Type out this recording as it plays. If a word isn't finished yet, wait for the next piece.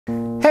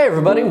Hey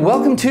everybody,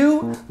 welcome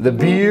to the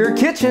Beer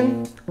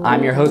Kitchen.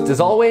 I'm your host as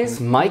always,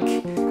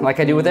 Mike. Like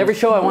I do with every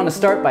show, I want to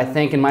start by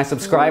thanking my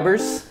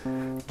subscribers,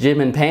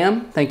 Jim and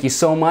Pam. Thank you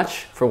so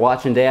much for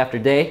watching day after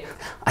day.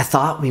 I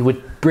thought we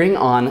would bring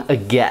on a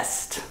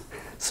guest.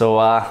 So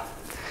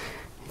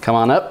come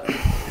on up.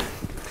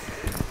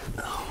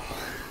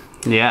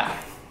 Yeah.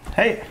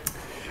 Hey.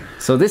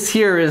 So this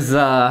here is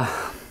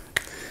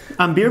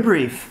I'm Beer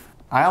Brief.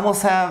 I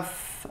almost have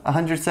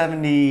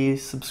 170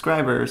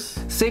 subscribers.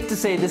 Safe to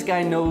say this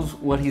guy knows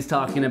what he's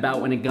talking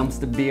about when it comes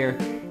to beer.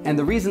 And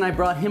the reason I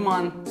brought him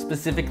on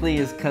specifically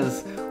is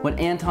because what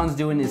Anton's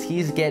doing is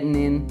he's getting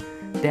in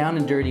down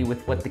and dirty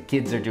with what the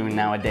kids are doing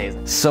nowadays.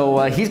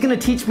 So he's gonna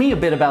teach me a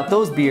bit about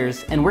those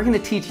beers, and we're gonna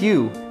teach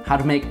you how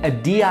to make a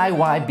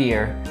DIY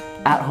beer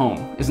at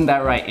home. Isn't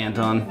that right,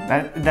 Anton?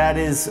 That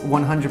is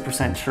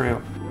 100%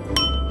 true.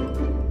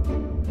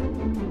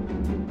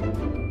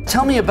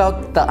 Tell me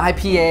about the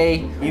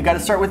IPA. You got to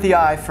start with the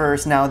I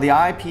first. Now the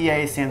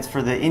IPA stands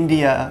for the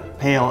India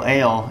Pale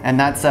Ale, and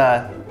that's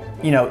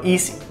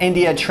East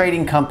India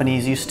trading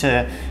companies used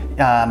to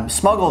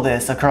smuggle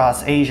this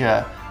across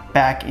Asia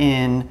back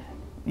in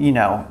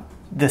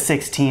the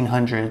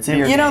 1600s.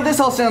 You know,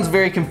 this all sounds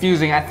very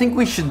confusing. I think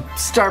we should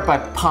start by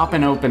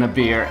popping open a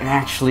beer and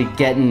actually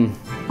getting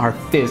our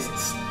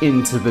fists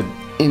into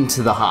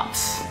the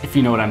hops, if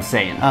you know what I'm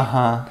saying.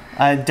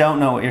 I don't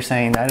know what you're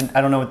saying.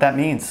 I don't know what that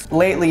means.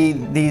 Lately,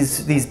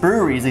 these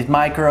breweries, these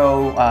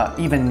micro,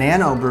 even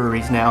nano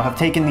breweries now, have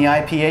taken the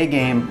IPA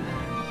game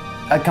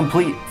a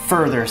complete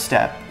further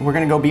step. We're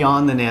gonna go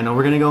beyond the nano.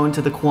 We're gonna go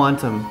into the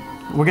quantum.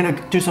 We're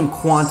gonna do some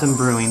quantum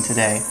brewing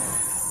today.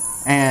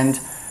 And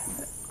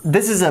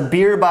this is a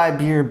beer by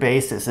beer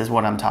basis is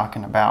what I'm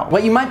talking about.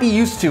 What you might be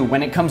used to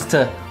when it comes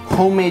to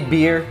homemade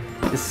beer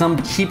is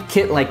some cheap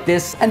kit like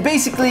this. And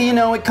basically,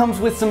 it comes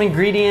with some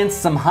ingredients,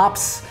 some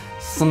hops,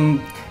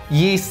 some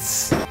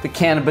yeasts, the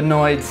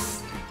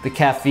cannabinoids, the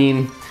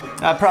caffeine.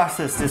 That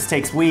process just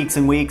takes weeks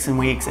and weeks and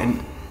weeks, and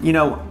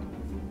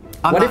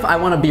what if I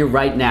want a beer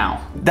right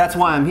now? That's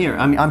why I'm here.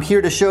 I'm here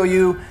to show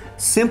you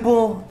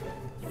simple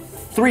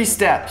 3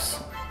 steps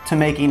to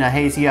making a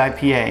hazy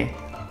IPA.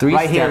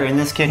 Here in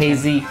this kitchen.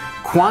 Hazy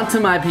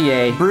Quantum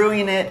IPA.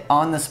 Brewing it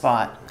on the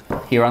spot.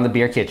 Here on the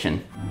Beer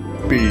Kitchen.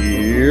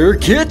 Beer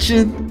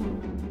Kitchen!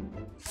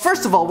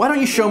 First of all, why don't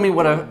you show me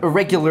what a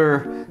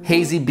regular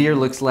hazy beer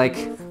looks like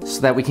so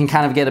that we can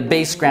kind of get a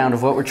base ground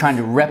of what we're trying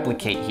to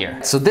replicate here.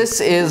 So this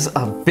is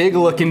a big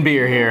looking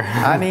beer here.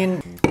 I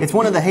mean, it's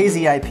one of the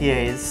hazy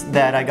IPAs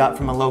that I got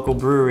from a local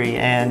brewery,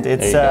 and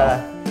it's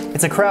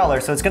a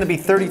crowler, so it's gonna be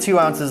 32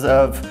 ounces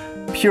of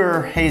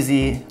pure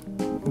hazy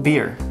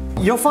beer.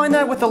 You'll find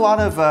that with a lot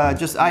of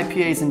just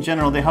IPAs in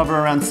general, they hover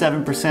around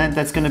 7%.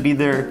 That's gonna be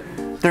their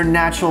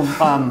natural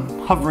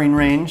hovering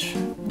range.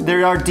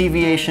 There are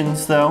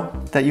deviations though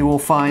that you will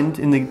find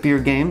in the beer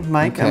game,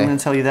 Mike. Okay. I'm gonna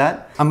tell you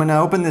that. I'm gonna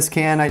open this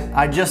can.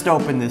 I just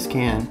opened this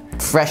can.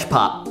 Fresh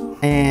pop.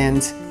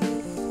 And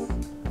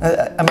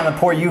I'm gonna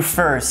pour you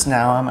first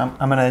now.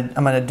 I'm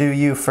gonna do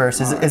you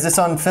first. Is this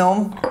on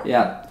film?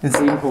 Yeah. It's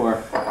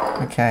pour.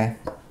 Okay.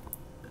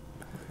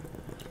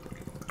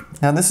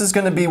 Now this is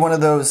gonna be one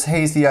of those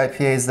hazy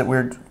IPAs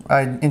that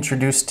I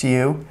introduced to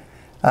you.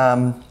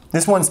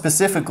 This one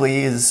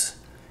specifically is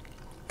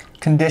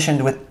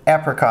conditioned with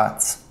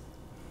apricots.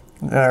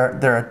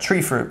 They're a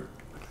tree fruit.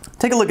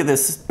 Take a look at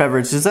this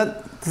beverage. Does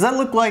that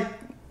look like?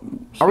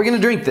 Are we gonna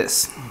drink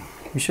this?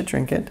 You should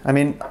drink it. I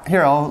mean,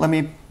 here, are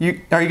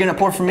you gonna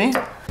pour for me?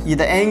 Yeah,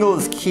 the angle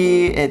is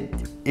key. It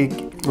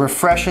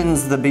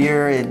refreshens the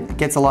beer. It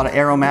gets a lot of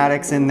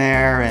aromatics in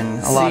there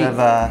and a lot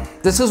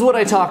of. This is what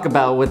I talk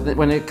about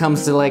when it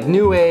comes to like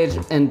new age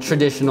and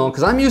traditional,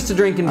 because I'm used to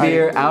drinking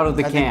beer out of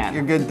the can.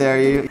 You're good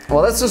there.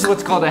 Well, that's just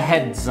what's called a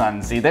head,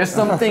 son. See, there's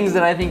some things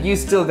that I think you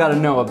still got to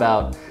know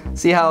about.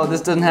 See how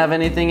this doesn't have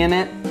anything in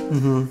it?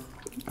 Mm-hmm.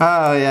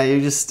 Oh yeah,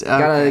 you just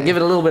gotta give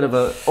it a little bit of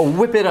a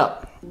whip it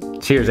up.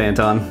 Cheers,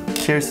 Anton.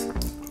 Cheers.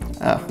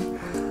 Oh.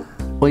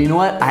 Well, you know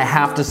what? I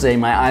have to say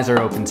my eyes are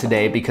open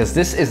today because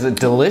this is a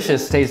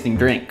delicious tasting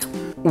drink.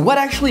 What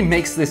actually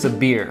makes this a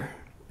beer?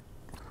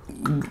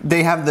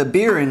 They have the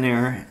beer in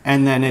there,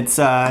 and then it's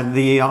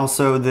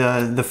also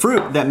the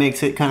fruit that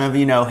makes it kind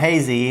of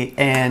hazy.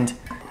 And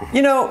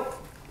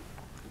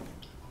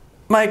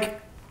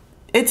Mike,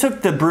 it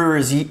took the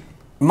brewers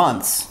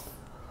months,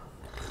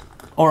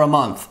 or a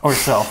month or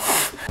so.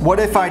 What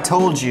if I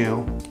told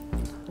you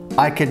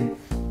I could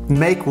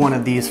make one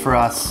of these for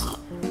us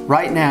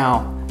right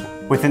now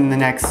within the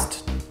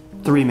next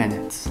 3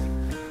 minutes?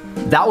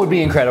 That would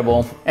be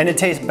incredible. And it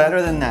tastes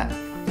better than that.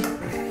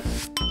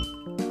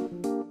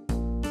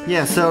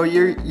 Yeah, so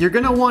you're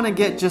gonna want to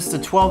get just a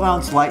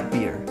 12-ounce light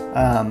beer,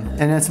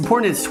 and it's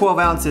important it's 12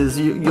 ounces.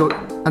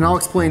 And I'll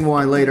explain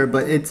why later.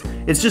 But it's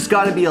just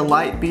got to be a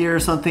light beer,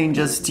 something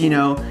just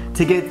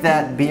to get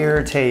that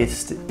beer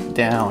taste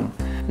down.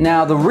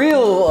 Now the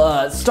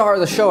real star of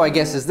the show, I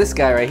guess, is this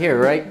guy right here,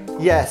 right?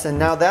 Yes, and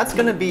now that's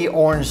gonna be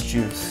orange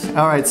juice.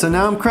 All right, so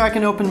now I'm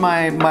cracking open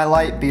my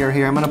light beer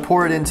here. I'm gonna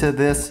pour it into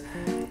this,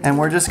 and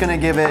we're just gonna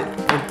give it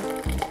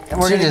And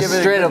we're gonna give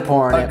it straight up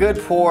pouring a good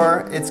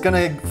pour. It's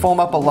gonna foam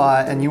up a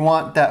lot, and you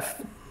want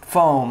that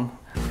foam.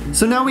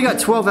 So now we got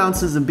 12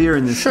 ounces of beer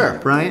in this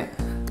cup, right?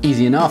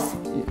 Easy enough.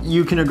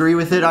 You can agree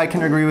with it, I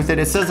can agree with it.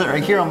 It says it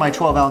right here on my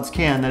 12-ounce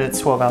can that it's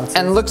 12 ounces.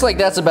 And it looks like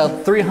that's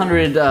about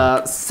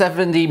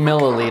 370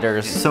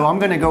 milliliters. So I'm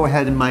gonna go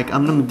ahead and Mike,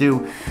 I'm gonna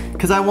do,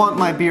 because I want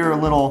my beer a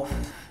little,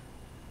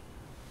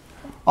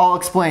 I'll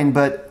explain,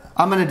 but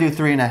I'm gonna do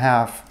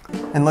 3.5.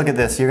 And look at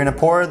this, you're gonna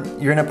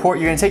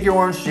take your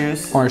orange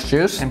juice. Orange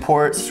juice. And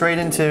pour it straight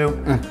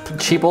into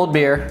cheap old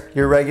beer.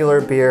 Your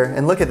regular beer,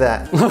 and look at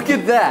that. Look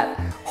at that.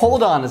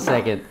 Hold on a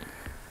second.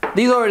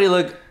 These already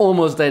look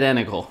almost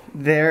identical.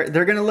 They're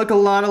gonna look a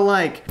lot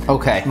alike.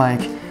 Okay.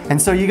 Mike.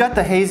 And so you got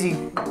the hazy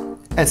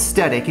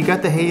aesthetic, you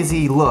got the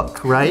hazy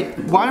look, right?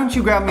 Why don't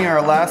you grab me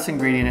our last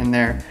ingredient in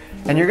there,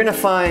 and you're gonna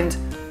find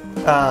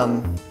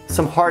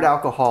some hard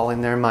alcohol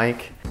in there,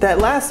 Mike. That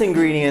last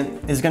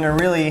ingredient is gonna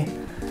really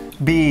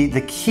be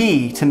the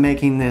key to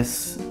making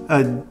this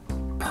a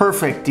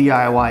perfect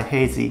DIY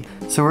hazy.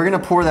 So we're gonna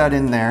pour that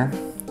in there.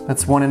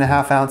 That's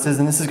 1.5 ounces,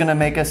 and this is gonna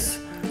make us,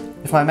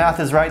 if my math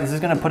is right, this is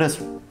gonna put us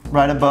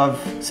right above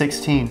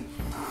 16.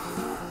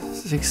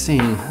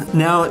 16.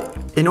 Now,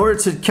 in order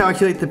to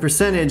calculate the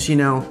percentage, you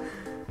know,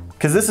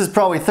 because this is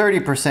probably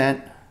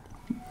 30%,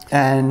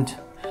 and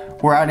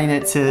we're adding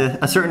it to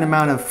a certain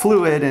amount of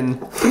fluid, and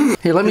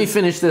here, let me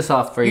finish this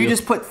off for you. You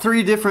just put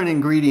 3 different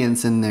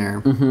ingredients in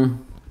there.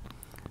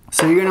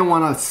 So you're gonna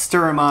wanna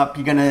stir them up.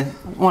 You're gonna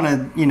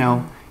wanna, you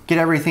know, get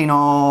everything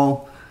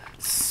all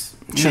mixed.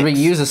 Should we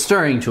use a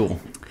stirring tool?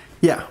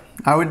 Yeah.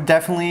 I would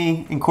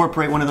definitely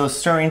incorporate one of those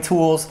stirring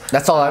tools.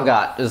 That's all I've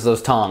got, is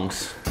those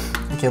tongs.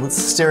 Okay, let's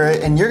stir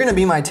it. And you're gonna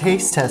be my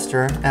taste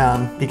tester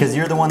because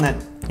you're the one that,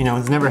 you know,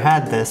 has never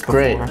had this before.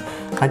 Great.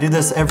 I do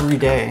this every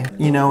day.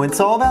 You know,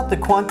 it's all about the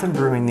quantum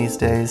brewing these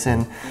days,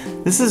 and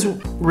this is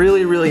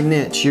really, really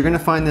niche. You're gonna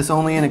find this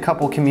only in a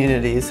couple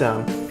communities.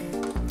 All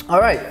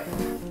right.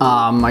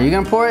 Are you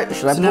gonna pour it?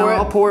 Should I pour it?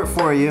 I'll pour it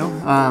for you.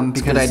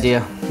 Because, good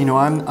idea. You know,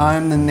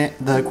 I'm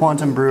the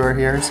quantum brewer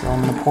here, so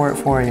I'm gonna pour it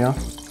for you.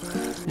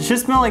 It should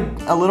smell like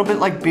a little bit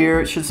like beer.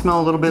 It should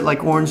smell a little bit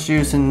like orange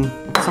juice and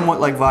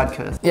somewhat like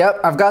vodka. Yep,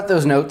 I've got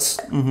those notes.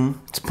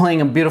 It's playing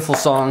a beautiful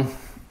song.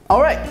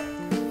 All right,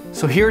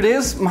 so here it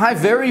is, my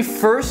very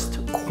first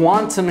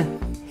Quantum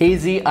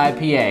Hazy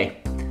IPA.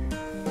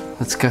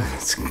 Let's go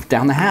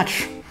down the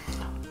hatch.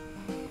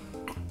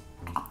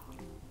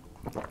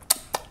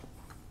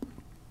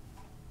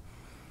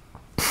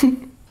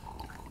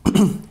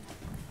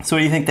 So what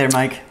do you think there,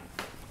 Mike?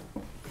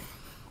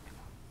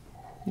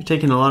 You're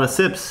taking a lot of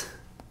sips.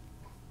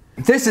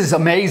 This is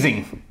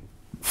amazing.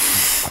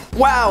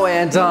 Wow,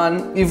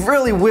 Anton, you've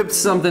really whipped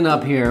something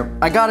up here.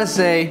 I gotta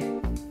say,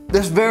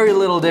 there's very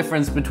little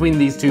difference between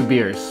these two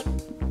beers.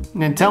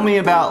 Now tell me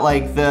about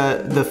like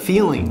the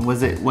feeling.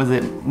 Was it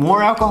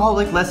more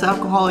alcoholic, less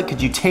alcoholic?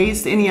 Could you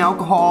taste any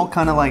alcohol?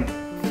 Kind of like.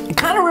 It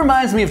kind of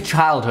reminds me of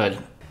childhood.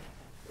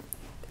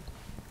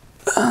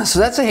 So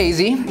that's a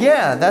hazy.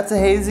 Yeah, that's a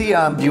hazy.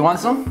 Do you want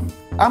some?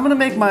 I'm gonna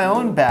make my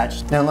own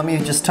batch. Now let me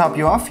just top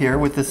you off here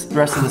with this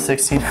rest of the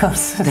 16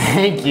 ounces.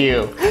 Thank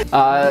you.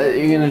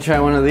 You gonna try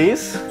one of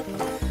these?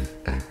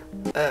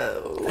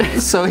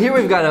 So here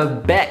we've got a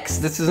Beck's.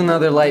 This is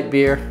another light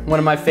beer. One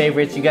of my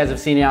favorites. You guys have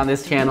seen it on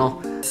this channel.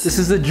 This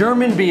is a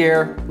German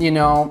beer. You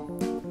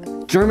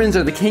know, Germans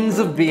are the kings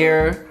of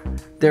beer.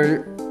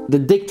 They're the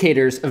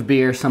dictators of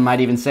beer, some might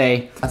even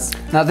say.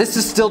 Now this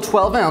is still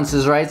 12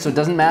 ounces, right? So it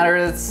doesn't matter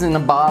if it's in a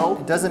bottle.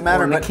 It doesn't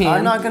matter, but can.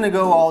 I'm not gonna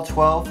go all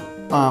 12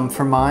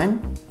 for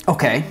mine.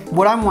 Okay.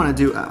 What I want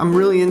to do, I'm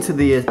really into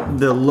the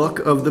look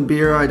of the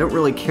beer. I don't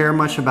really care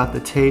much about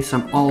the taste.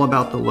 I'm all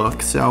about the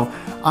look. So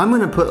I'm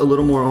gonna put a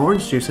little more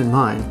orange juice in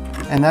mine.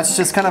 And that's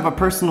just kind of a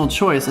personal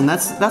choice. And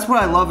that's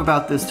what I love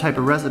about this type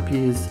of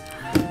recipe is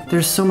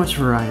there's so much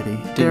variety.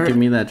 Didn't give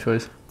me that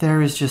choice.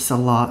 There is just a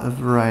lot of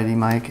variety,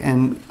 Mike.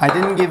 And I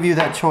didn't give you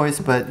that choice,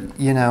 but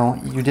you know,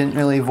 you didn't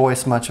really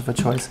voice much of a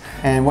choice.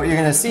 And what you're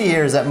gonna see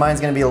here is that mine's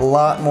gonna be a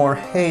lot more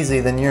hazy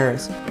than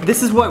yours.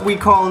 This is what we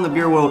call in the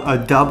beer world a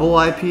double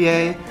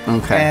IPA.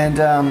 Okay. And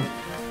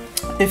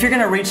if you're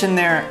gonna reach in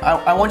there,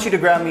 I want you to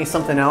grab me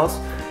something else.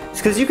 It's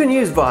because you can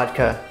use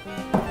vodka.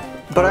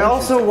 But I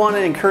also want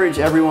to encourage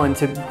everyone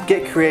to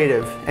get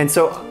creative. And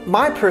so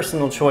my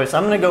personal choice,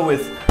 I'm gonna go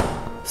with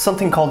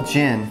something called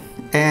gin.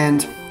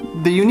 And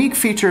the unique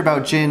feature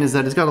about gin is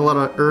that it's got a lot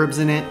of herbs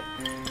in it.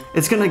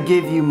 It's gonna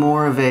give you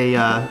more of an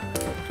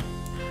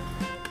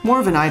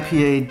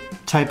IPA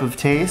type of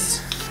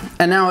taste.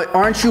 And now,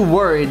 aren't you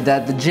worried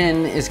that the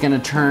gin is gonna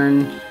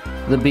turn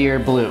the beer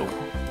blue?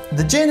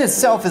 The gin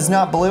itself is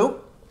not blue.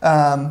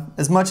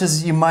 As much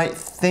as you might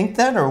think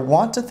that or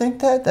want to think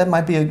that, that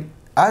might be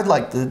I'd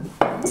like to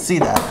see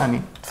that. I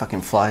mean,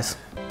 fucking flies.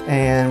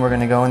 And we're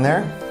gonna go in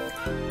there.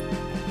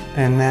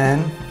 And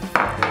then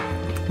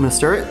I'm gonna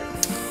stir it.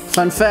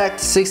 Fun fact,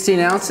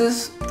 16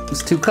 ounces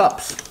is 2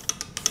 cups.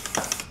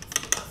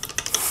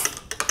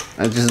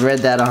 I just read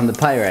that on the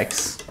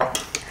Pyrex.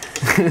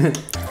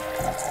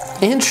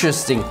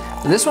 Interesting.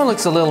 This one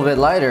looks a little bit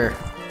lighter.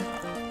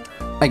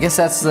 I guess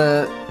that's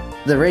the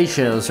the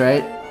ratios,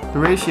 right? The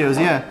ratios,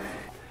 yeah.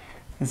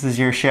 This is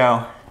your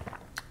show.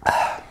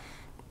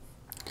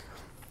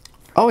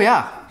 Oh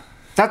yeah,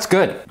 that's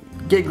good.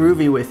 Get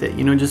groovy with it,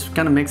 you know, just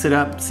kind of mix it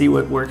up, see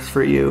what works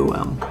for you.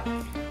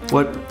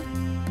 What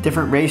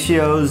different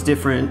ratios,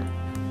 different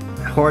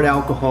hard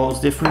alcohols,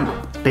 different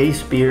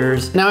base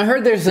beers. Now I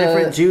heard there's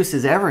different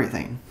juices,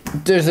 everything.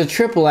 There's a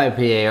triple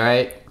IPA,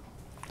 right?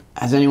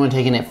 Has anyone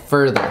taken it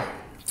further?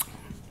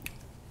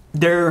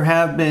 There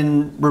have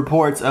been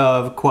reports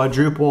of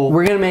quadruple.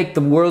 We're gonna make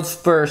the world's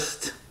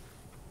first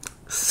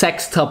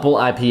sextuple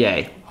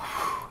IPA.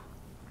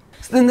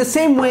 In the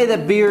same way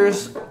that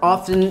beers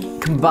often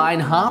combine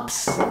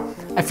hops,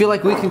 I feel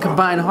like we can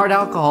combine hard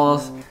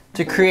alcohols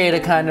to create a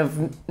kind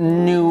of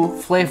new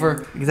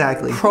flavor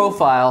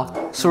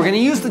profile. So we're gonna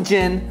use the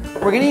gin,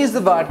 we're gonna use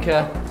the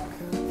vodka,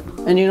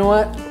 and you know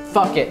what?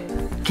 Fuck it.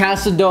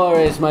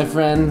 Cazadores, my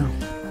friend.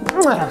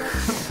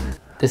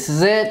 This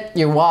is it.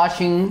 You're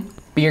watching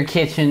Beer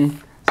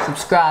Kitchen.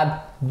 Subscribe,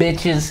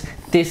 bitches.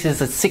 This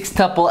is a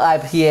sextuple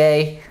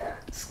IPA.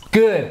 It's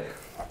good.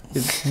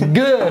 It's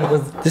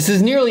good. This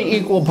is nearly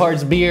equal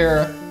parts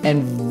beer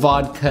and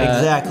vodka.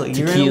 Exactly.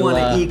 You're gonna want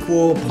to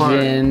equal part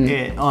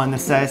it on the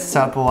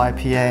sextuple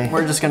IPA.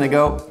 We're just gonna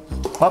go.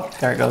 Oh,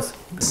 there it goes.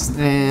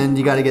 And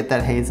you got to get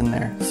that haze in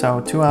there.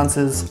 So 2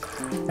 ounces.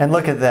 And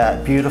look at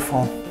that,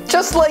 beautiful.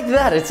 Just like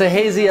that, it's a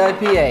hazy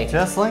IPA.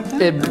 Just like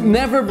that. It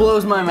never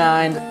blows my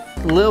mind.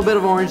 A little bit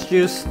of orange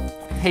juice,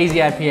 hazy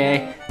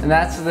IPA, and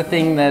that's the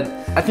thing that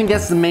I think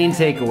that's the main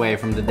takeaway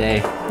from the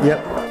day.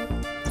 Yep.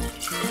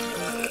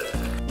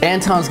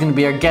 Anton's gonna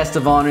be our guest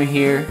of honor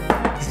here.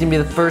 He's gonna be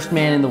the first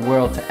man in the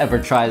world to ever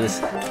try this.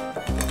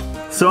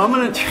 So I'm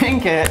gonna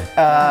drink it.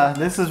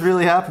 This is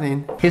really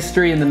happening.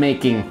 History in the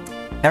making.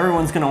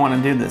 Everyone's gonna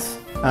want to do this.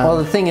 Well,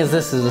 the thing is,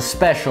 this is a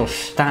special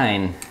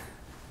Stein.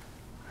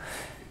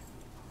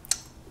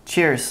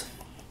 Cheers.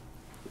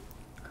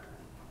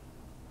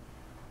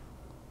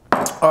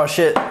 Oh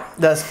shit,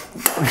 that's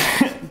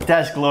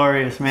that's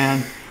glorious,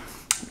 man.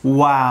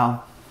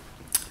 Wow.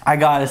 I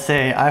gotta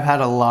say, I've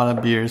had a lot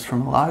of beers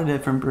from a lot of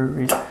different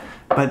breweries,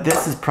 but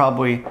this is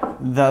probably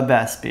the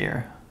best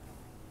beer.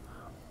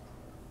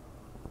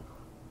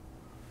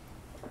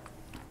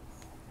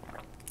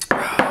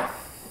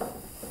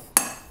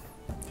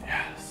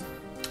 Yes.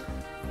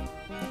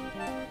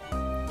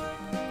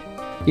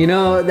 You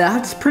know,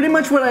 that's pretty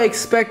much what I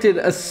expected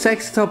a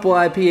sextuple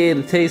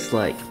IPA to taste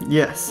like.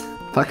 Yes.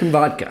 Fucking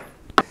vodka.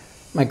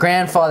 My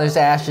grandfather's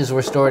ashes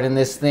were stored in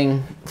this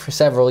thing for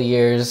several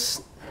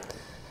years.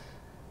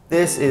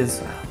 This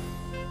is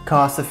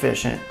cost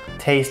efficient,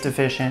 taste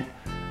efficient,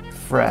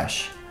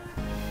 fresh.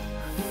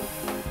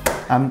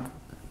 I'm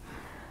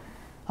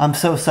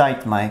so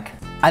psyched, Mike.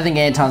 I think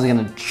Anton's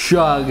gonna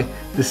chug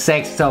the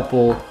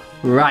sextuple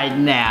right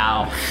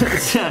now.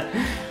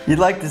 You'd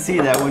like to see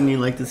that, wouldn't you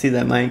like to see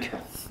that, Mike?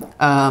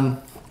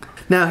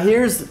 Now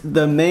here's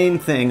the main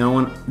thing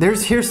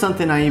here's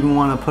something I even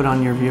want to put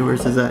on your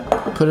viewers is that.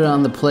 Put it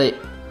on the plate,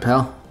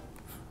 pal.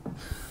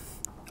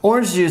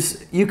 Orange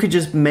juice, you could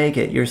just make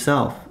it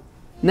yourself.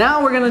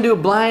 Now we're gonna do a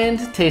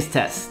blind taste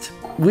test.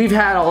 We've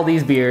had all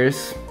these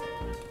beers.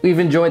 We've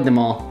enjoyed them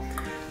all.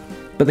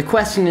 But the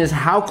question is,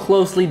 how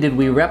closely did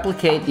we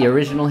replicate the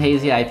original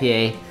Hazy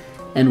IPA,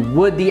 and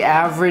would the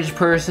average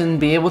person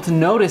be able to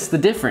notice the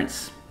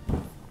difference?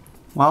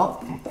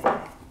 Well,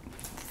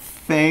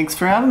 thanks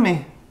for having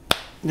me.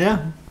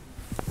 Yeah.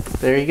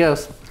 There he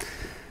goes.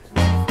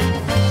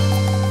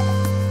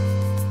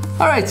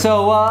 All right,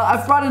 so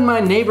I've brought in my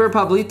neighbor,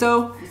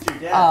 Pablito.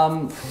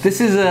 This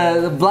is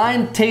a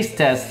blind taste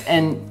test,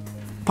 and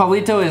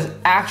Pablito is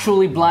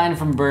actually blind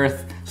from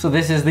birth, so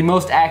this is the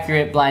most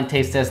accurate blind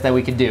taste test that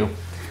we could do.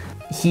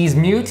 He's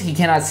mute, he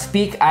cannot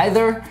speak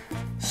either,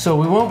 so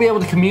we won't be able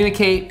to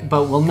communicate,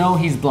 but we'll know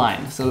he's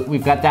blind, so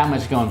we've got that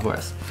much going for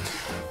us.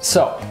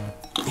 So,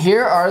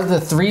 here are the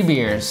 3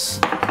 beers,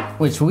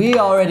 which we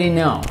already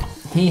know.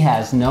 He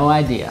has no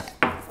idea.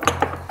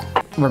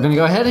 We're gonna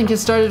go ahead and get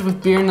started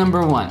with beer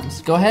number 1.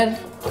 So go ahead.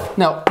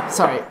 No,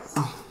 sorry.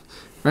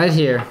 Right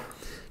here.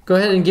 Go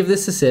ahead and give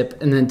this a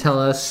sip and then tell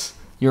us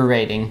your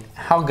rating.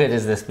 How good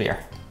is this beer?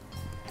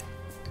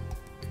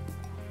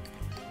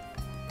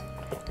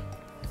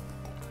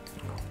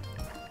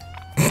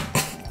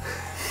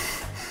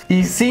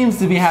 He seems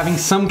to be having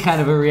some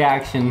kind of a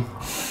reaction,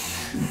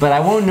 but I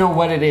won't know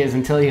what it is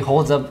until he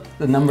holds up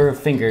the number of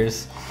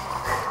fingers.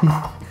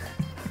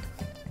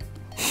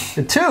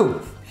 A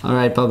 2. All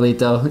right,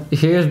 Pablito,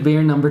 here's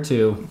beer number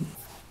 2.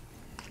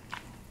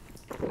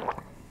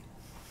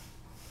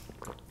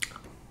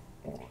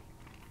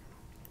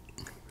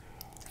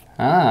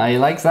 Ah, he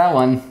likes that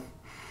one.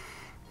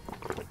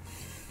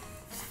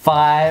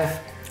 5.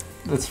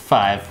 That's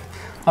 5.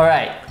 All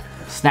right,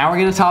 so now we're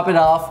gonna top it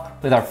off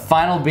with our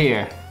final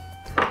beer.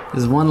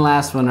 There's one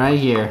last one right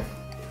here.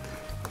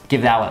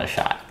 Give that one a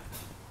shot.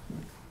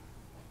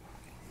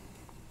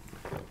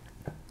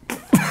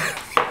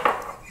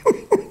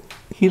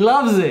 He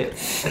loves it.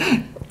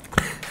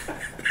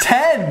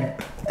 10!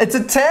 It's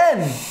a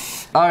 10!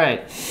 All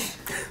right,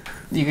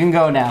 you can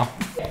go now.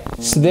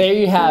 So there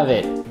you have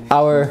it.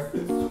 Our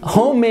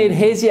homemade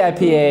Hazy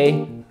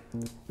IPA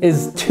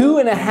is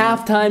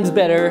 2.5 times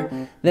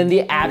better than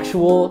the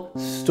actual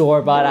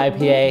store-bought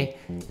IPA,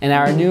 and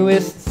our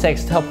newest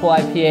sextuple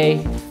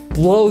IPA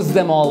blows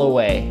them all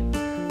away.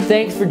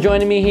 Thanks for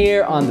joining me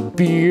here on the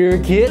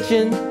Beer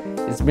Kitchen.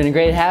 It's been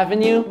great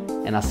having you,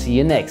 and I'll see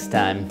you next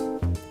time.